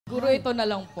Siguro ito na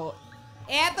lang po.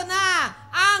 Eto na!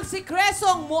 Ang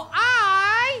sikresong mo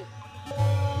ay...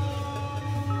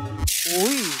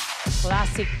 Uy,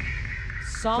 classic.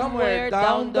 Somewhere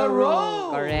down the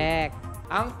road. Correct.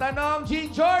 Ang tanong,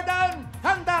 Jean Jordan,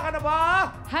 handa ka na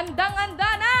ba? Handang-handa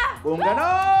na! Kung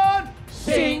ganon,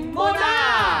 sing mo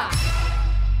na!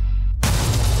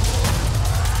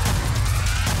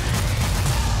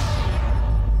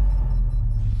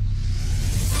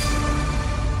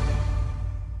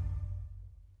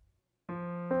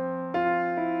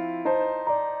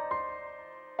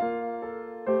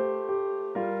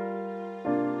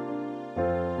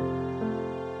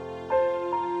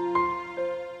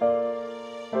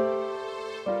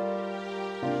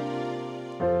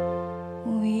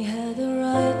 We had the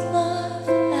right love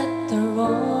at the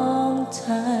wrong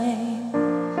time.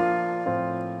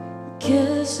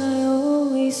 Guess I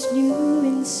always knew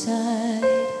inside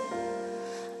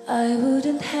I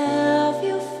wouldn't have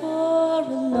you for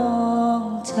a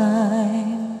long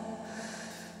time.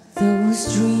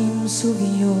 Those dreams of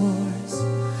yours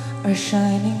are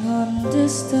shining on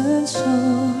distant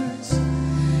shores,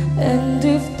 and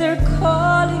if they're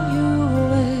calling you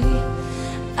away,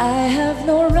 I have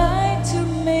no right to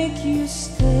make you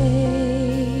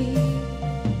stay.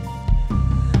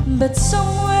 But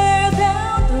somewhere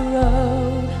down the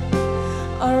road,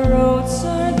 our roads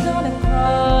are gonna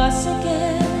cross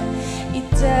again. It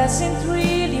doesn't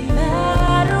really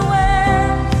matter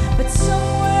when, but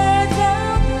somewhere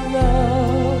down the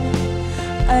road,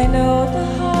 I know the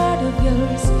heart of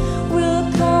yours will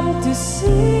come to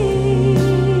see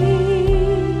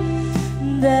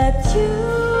that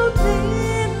you've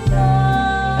been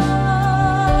wrong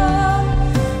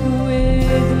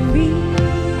with me.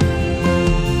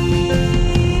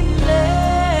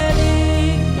 Let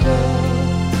it go.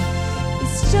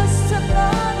 It's just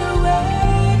another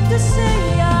way to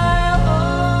say I'll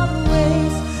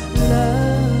always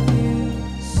love you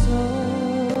so.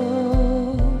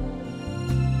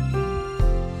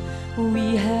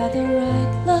 We had the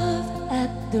right love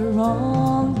at the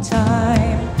wrong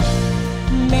time.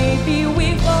 Maybe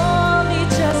we've only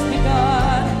just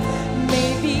begun.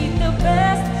 Maybe the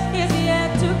best is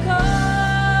yet to come.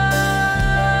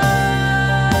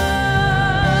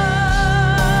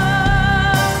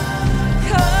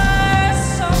 'Cause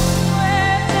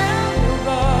somewhere down the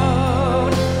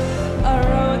road, our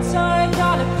roads aren't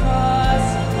gonna cross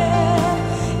again.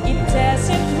 It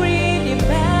doesn't really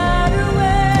matter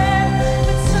when,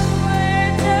 but somewhere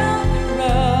down the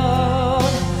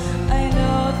road, I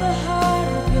know the heart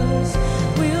of yours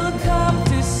will come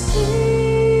to see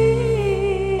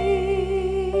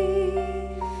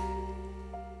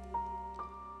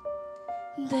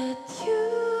that you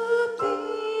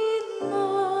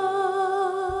belong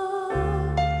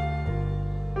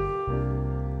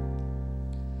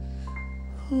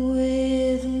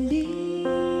with me.